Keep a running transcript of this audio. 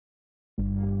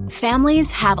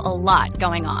Families have a lot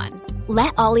going on.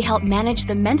 Let Ollie help manage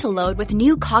the mental load with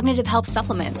new cognitive help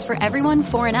supplements for everyone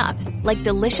 4 and up, like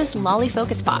delicious Lolly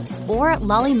Focus Pops or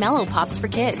Lolly Mellow Pops for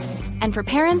kids. And for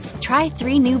parents, try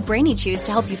 3 new Brainy Chews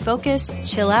to help you focus,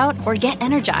 chill out, or get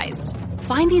energized.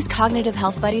 Find these cognitive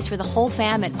health buddies for the whole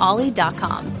fam at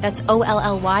ollie.com. That's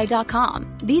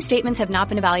OLLY.com. These statements have not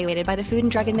been evaluated by the Food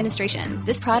and Drug Administration.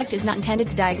 This product is not intended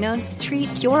to diagnose,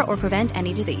 treat, cure, or prevent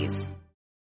any disease.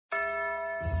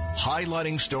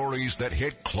 Highlighting stories that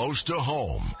hit close to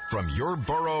home, from your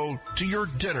borough to your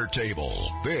dinner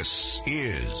table. This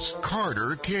is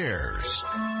Carter Cares.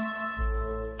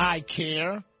 I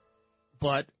care,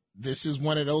 but this is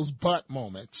one of those but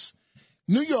moments.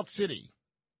 New York City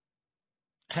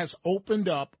has opened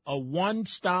up a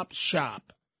one-stop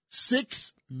shop,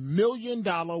 $6 million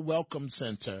welcome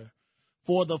center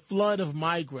for the flood of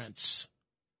migrants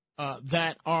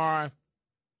that are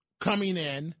coming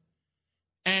in.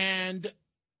 And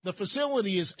the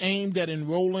facility is aimed at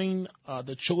enrolling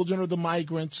the children of the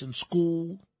migrants in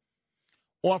school,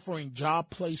 offering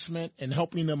job placement, and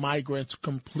helping the migrants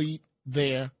complete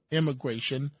their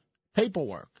immigration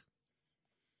paperwork.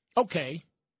 Okay.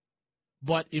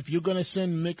 But if you're going to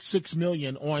send $6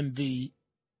 million on the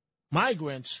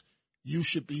migrants, you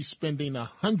should be spending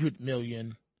 $100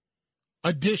 million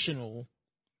additional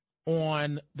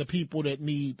on the people that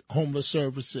need homeless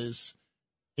services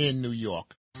in New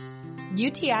York.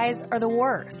 UTIs are the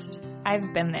worst.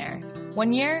 I've been there.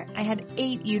 One year, I had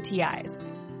 8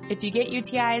 UTIs. If you get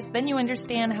UTIs, then you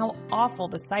understand how awful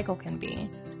the cycle can be.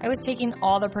 I was taking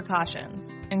all the precautions,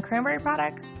 and cranberry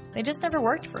products, they just never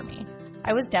worked for me.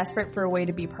 I was desperate for a way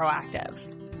to be proactive.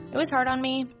 It was hard on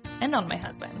me and on my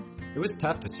husband. It was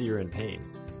tough to see her in pain,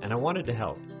 and I wanted to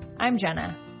help. I'm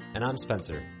Jenna. And I'm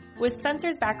Spencer. With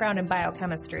Spencer's background in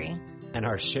biochemistry and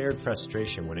our shared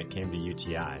frustration when it came to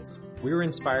UTIs, we were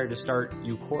inspired to start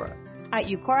Eucora. At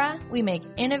Eucora, we make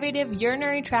innovative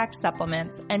urinary tract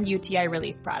supplements and UTI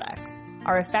relief products.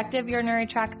 Our effective urinary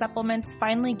tract supplements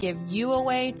finally give you a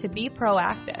way to be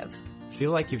proactive.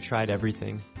 Feel like you've tried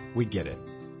everything? We get it.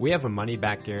 We have a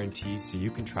money-back guarantee so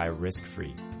you can try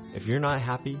risk-free. If you're not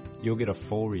happy, you'll get a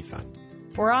full refund.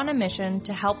 We're on a mission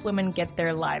to help women get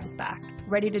their lives back.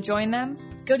 Ready to join them?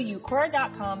 Go to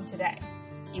Eucora.com today.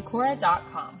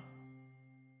 Eucora.com.